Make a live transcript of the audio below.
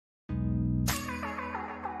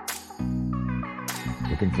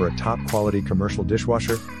Looking for a top-quality commercial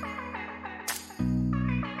dishwasher?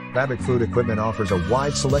 Babic Food Equipment offers a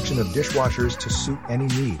wide selection of dishwashers to suit any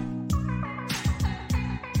need.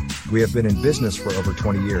 We have been in business for over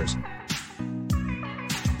 20 years.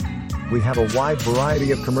 We have a wide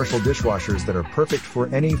variety of commercial dishwashers that are perfect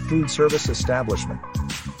for any food service establishment.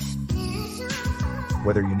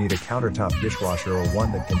 Whether you need a countertop dishwasher or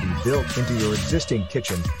one that can be built into your existing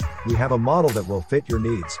kitchen, we have a model that will fit your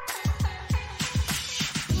needs.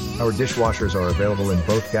 Our dishwashers are available in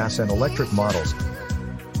both gas and electric models.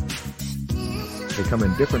 They come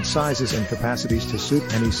in different sizes and capacities to suit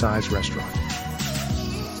any size restaurant.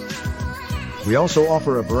 We also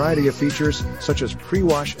offer a variety of features, such as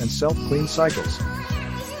pre-wash and self-clean cycles.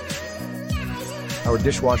 Our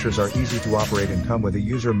dishwashers are easy to operate and come with a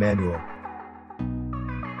user manual.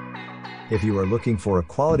 If you are looking for a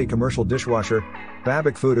quality commercial dishwasher,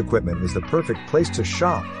 Babic Food Equipment is the perfect place to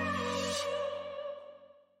shop.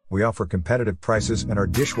 We offer competitive prices and our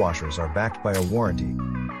dishwashers are backed by a warranty.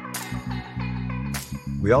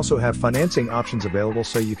 We also have financing options available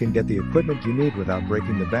so you can get the equipment you need without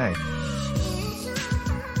breaking the bank.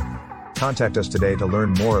 Contact us today to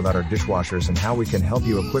learn more about our dishwashers and how we can help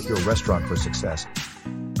you equip your restaurant for success.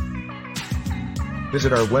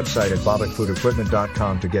 Visit our website at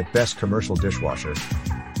babicfoodequipment.com to get best commercial dishwasher.